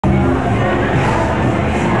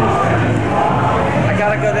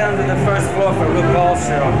the first floor for RuPaul's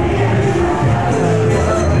show.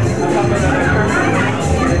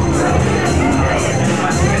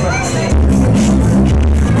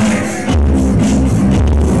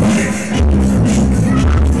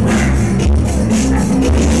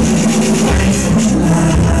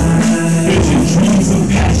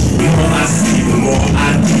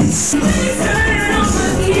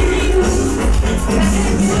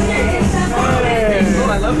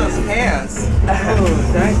 I love those pants.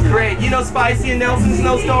 Oh, thank you. Great. You know Spicy and Nelson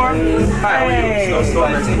Snowstorm? Hi, how are you?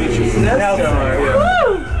 Snowstorm, nice to meet you. Snowstorm.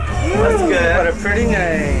 Woo! That's good. What a pretty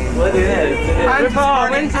name. What is?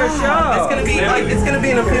 RuPaul, when's your show? It's gonna be like it's gonna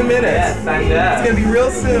be in a few minutes. Yes, I know. It's gonna be real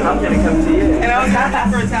soon. I'm gonna come to you. And I was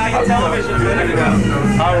looking for Italian television a minute ago.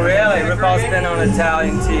 Oh, really? RuPaul's been on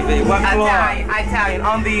Italian TV. What floor? Italian,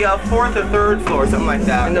 on the 4th or 3rd floor, something like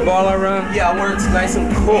that. In the boiler room? Yeah, where it's nice and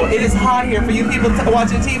cool. It is hot here. For you people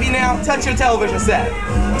watching TV now, touch your television set.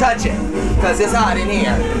 Touch it, because it's hot in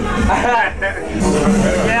here.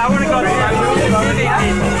 Yeah, I want to go to TV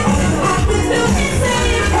people.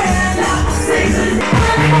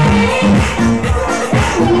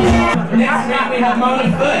 Next week we have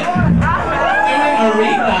Mona Foot doing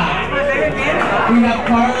Aretha. We have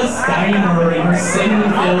Carla Steiner and her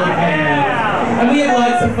singing-filled band. And we have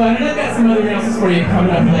lots of fun. And I've got some other announcements for you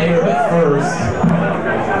coming up later. But first,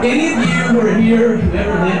 any of you who are here who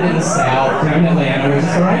ever lived in the South, down in Atlanta, which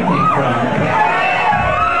is where I came from,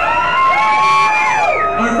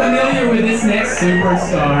 are familiar with this next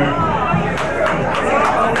superstar.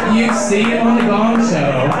 You've seen him on the Gong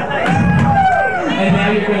Show. And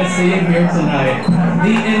now you're going to see him here tonight.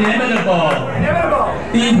 The inimitable,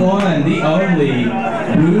 the one, the only,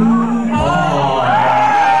 RuPaul.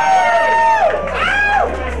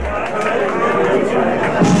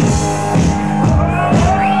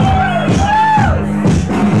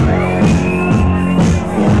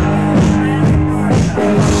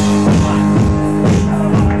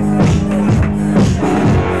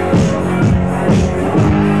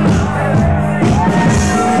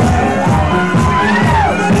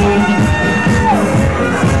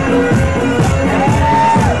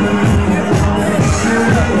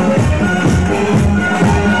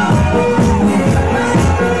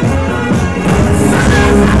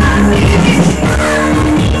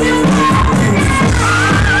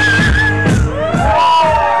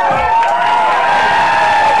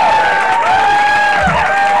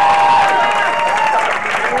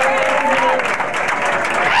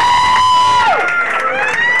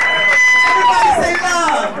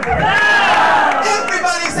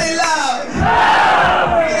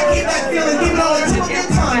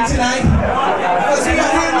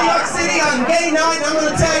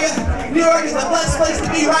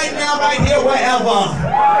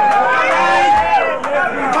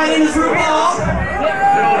 My name is RuPaul.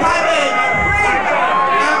 Hi, baby.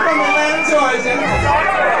 I'm from Atlanta, Georgia.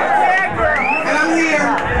 And I'm here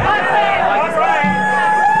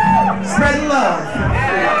spreading love.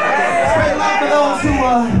 Spreading love for those who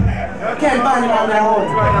can't find it on their own.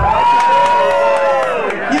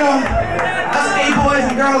 You know, us gay boys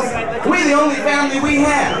and girls, we're the only family we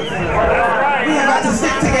have. We have got to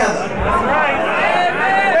stick together.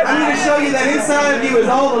 I'm going to show you that inside of you is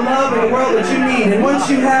all the love in the world that you need. And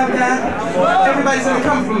once you have that, everybody's going to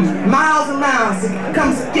come from miles and miles to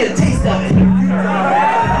come get a taste of it.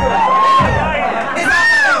 It's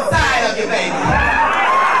all inside of you, baby.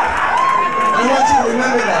 I want you to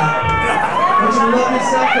remember that. I want you to love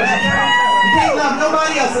yourself because you can't love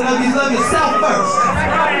nobody else unless you love yourself first.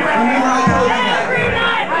 Remember I told you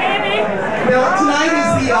that. Now, tonight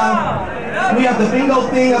is we have the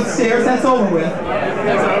bingo thing upstairs. That's over with.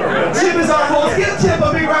 Chip is our host. Give Chip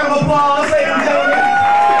a big round of applause, ladies and gentlemen.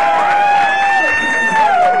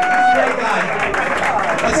 Great guy.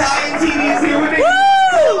 Italian TV is here with me.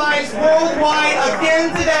 Televised worldwide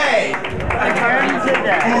again today.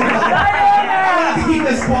 And I wanted to keep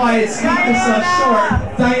this quiet, keep this short.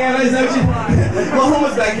 Diana is actually...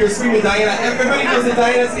 Lahoma's back here screaming Diana. Everybody knows that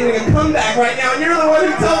Diana's getting a comeback right now, and you're the one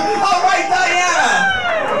who told me, all right, Diana!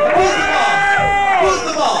 Who's the boss? Who's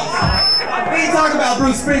the boss? We ain't talking about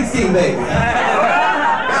Bruce Springsteen, baby.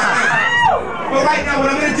 But right now, what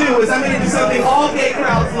I'm going to do is I'm going to do something all gay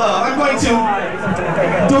crowds love. I'm going to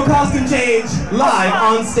do a costume change live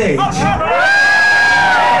on stage.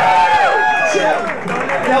 Chip,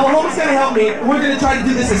 now Lahoma's going to help me. We're going to try to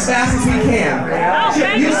do this as fast as we can.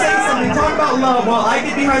 Chip, you say something. Talk about about love while I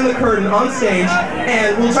get behind the curtain on stage,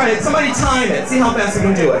 and we'll try to, somebody time it, see how fast we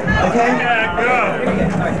can do it, okay?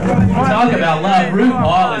 Talk about love.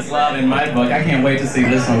 RuPaul is love in my book. I can't wait to see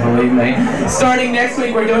this one, believe me. Starting next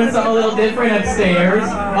week, we're doing something a little different upstairs.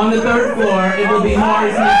 On the 3rd floor, it will be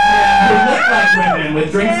Mars and who look like women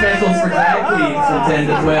with drink specials for drag queens from 10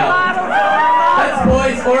 to 12. That's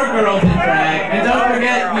boys or girls in drag. And don't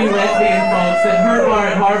forget, you lesbian folks, that her bar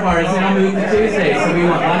at Har Bar is now moved to Tuesday, so we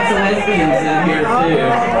want lots of lesbians in here too.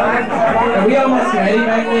 Are we almost ready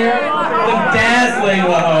back there? The dazzling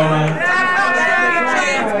Lahoma.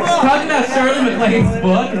 Talking about Shirley MacLaine's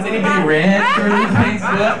book. Has anybody read Shirley MacLaine's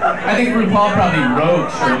book? I think RuPaul probably wrote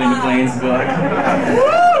Shirley MacLaine's book.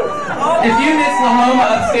 If you missed Lahoma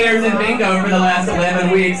upstairs in bingo for the last 11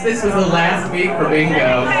 weeks, this was the last week for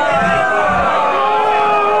bingo.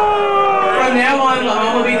 From now on,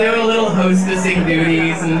 Lahoma will be doing a little hostessing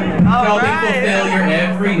duties and helping fulfill your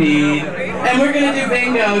every need. And we're going to do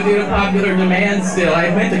bingo due to popular demand still. I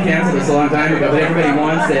meant to cancel this a long time ago, but everybody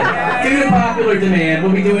wants it. Due to popular demand,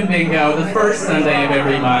 we'll be doing bingo the first Sunday of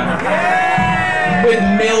every month. With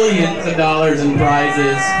millions of dollars in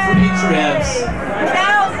prizes, free trips.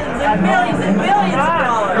 Thousands and millions of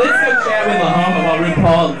dollars. Let's go chat with Lahoma while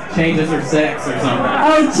RuPaul changes her sex or something.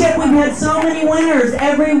 Oh, Chip, we've had so many winners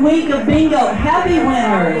every week of bingo. Happy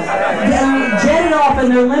winners. Jetted off in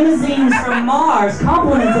their limousines from Mars,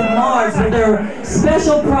 compliments of Mars with their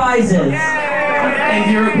special prizes.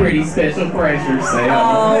 And you're a pretty special prize yourself.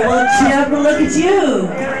 Oh, well, Chip, look at you.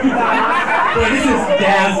 Boy, this is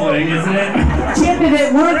dazzling, isn't it? Chip, if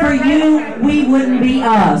it weren't for you, we wouldn't be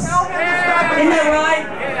us. Isn't that right?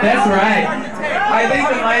 That's right. I think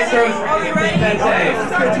the maestro's really ready that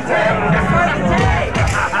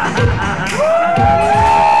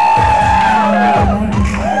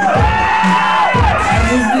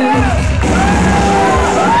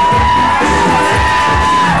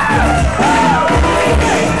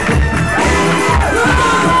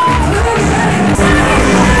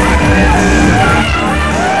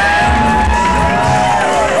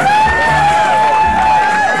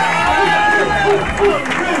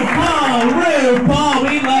RuPaul,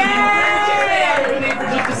 we love you. Would you stay out here with me for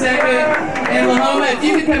just a second? And Lahoma, if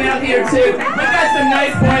you could come out here too. We've got some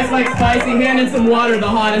nice boys like Spicy. Hand in some water, the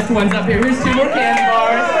hottest ones up here. Here's 2 more candy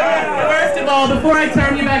bars. First of all, before I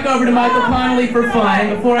turn you back over to Michael Connolly for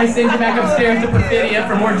fun, before I send you back upstairs to Perfidia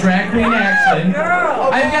for more drag queen action,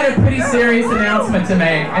 I've got a pretty serious announcement to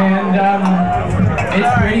make, and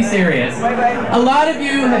it's pretty serious. A lot of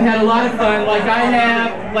you have had a lot of fun, like I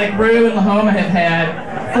have, like Ru and Lahoma have had,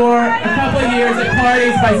 for a couple of years at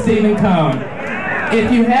parties by Stephen Cohn. If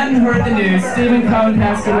you hadn't heard the news, Stephen Cohn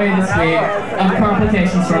passed away this week of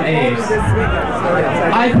complications from AIDS.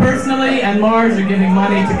 I personally and Mars are giving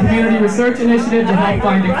money to Community Research Initiative to help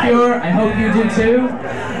find a cure. I hope you do too.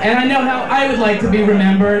 And I know how I would like to be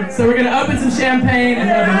remembered, so we're going to open some champagne and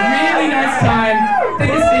have a really nice time.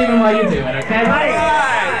 Think of Stephen while you do it, okay?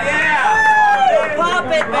 Pop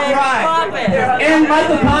it, baby, pop it. And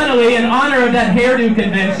Michael Connolly, in honor of that hairdo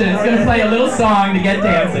convention, is going to play a little song to get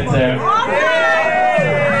dancing to.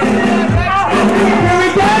 Here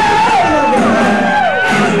we go!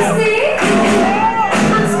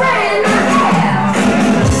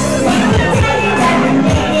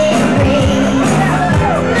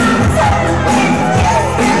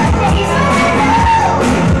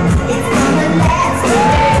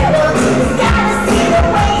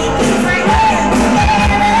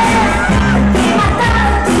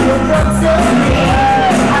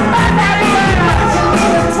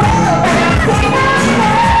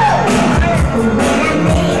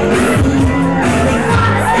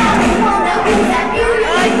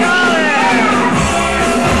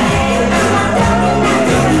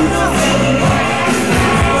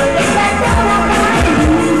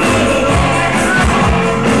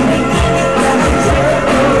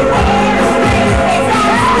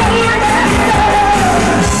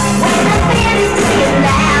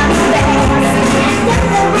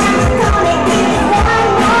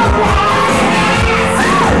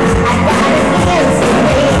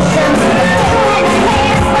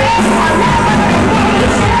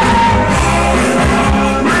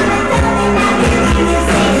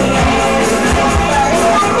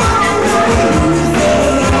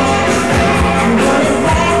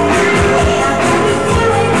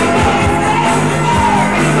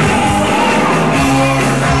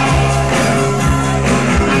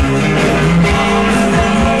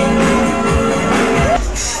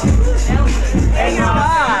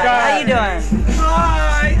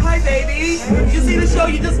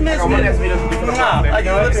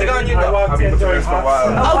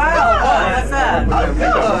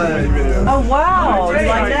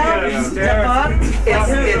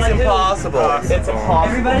 impossible. It's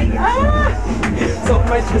impossible. Everybody? So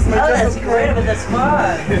is my dress That's okay? great, but that's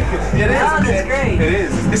fun. It is. That's great. It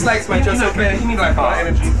is. It's like my dress okay. You need like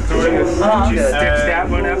energy to do it. Stitch that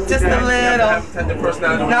one up. Just a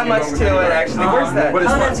little. Not much to it actually. Where's that? Oh,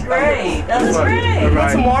 that's great. That's great.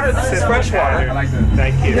 Put some water. This is fresh water. I like that.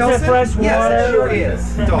 Thank you. Is it fresh water? Yes, it sure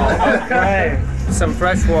is. Okay. Some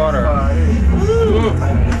fresh water.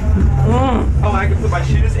 Oh, I can put my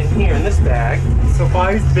shoes in here in this bag. So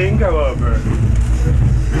why is bingo over?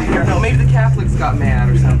 No, maybe the Catholics got mad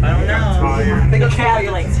or something. I don't know. They The got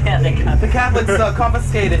Catholics, yeah, The Catholics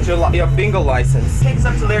confiscated your bingo license. Take us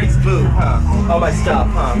up to Larry's booth, huh? All my stuff,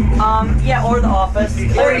 huh? Yeah, or the office.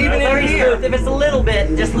 Or even in Larry's here. booth. If it's a little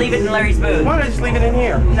bit, just leave it in Larry's booth. Why don't I just leave it in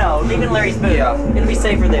here? No, leave it in Larry's booth. Yeah. It'll be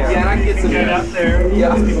safer there. Yeah, and I can get some. Get up there.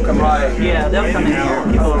 Yeah, people come by. Yeah, they'll come in here.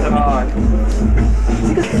 People come on.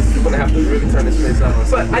 You're gonna have to really turn this place on.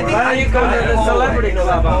 But I think I need to go to the celebrity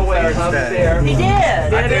club on Thursday. He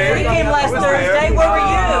did. He came last Thursday. Where were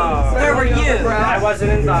you? Where were you? I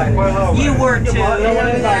wasn't invited. You were too. Oh,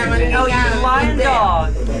 you lion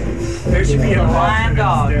dog. There should be a Lion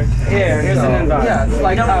dog. Here's an invite. Yeah, it's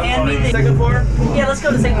like hand me the second floor. Yeah, let's go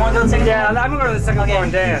to the second one. Go to the second Yeah, one. I'm gonna go to the second floor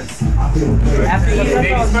and dance. After you.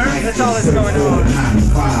 That's all that's going on.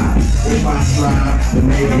 If I strive, then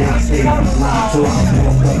maybe I'll stay alive till I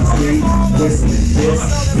walk up the street, whistling this,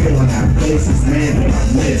 feeling out places, man, I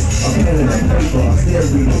miss. I'm feeling the paper, I'm still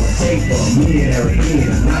reading the paper. Me and Eric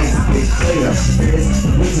eating a nice big plate of fish,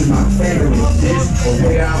 which is my favorite dish. But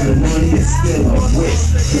without the money, it's still a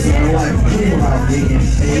wish. Cause I like cool about getting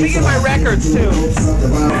paid. Let me get my records too.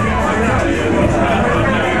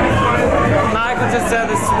 Michael just said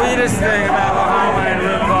the sweetest thing about Lahoma and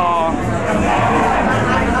RuPaul.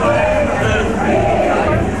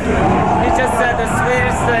 He just said the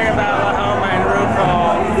sweetest thing about Lahoma and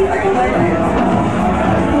RuPaul.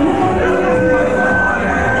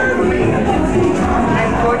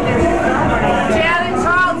 Janet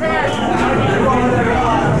Charlton.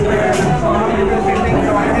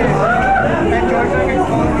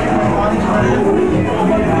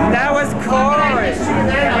 That was Corey.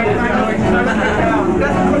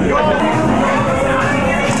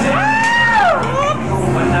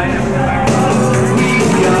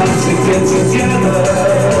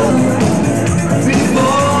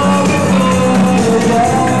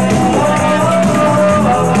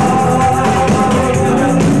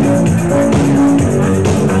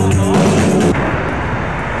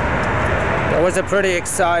 It was a pretty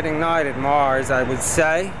exciting night at Mars, I would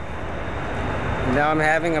say. Now I'm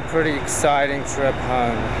having a pretty exciting trip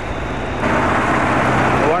home.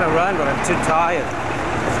 I want to run, but I'm too tired.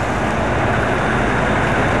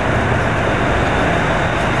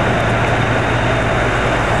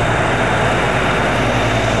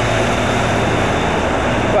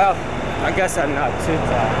 Well, I guess I'm not too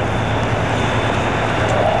tired.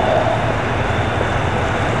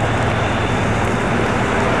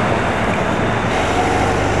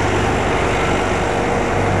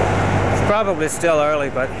 Probably still early,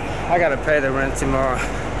 but I gotta pay the rent tomorrow.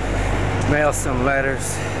 Mail some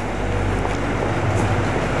letters.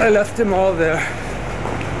 I left them all there.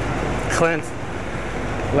 Clint,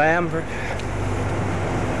 Lambert.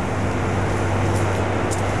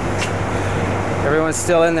 Everyone's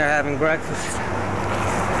still in there having breakfast.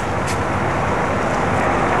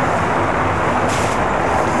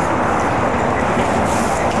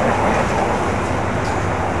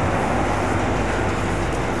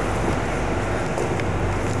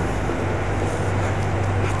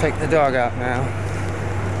 Take the dog out now.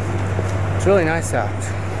 It's really nice out.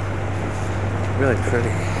 Really pretty.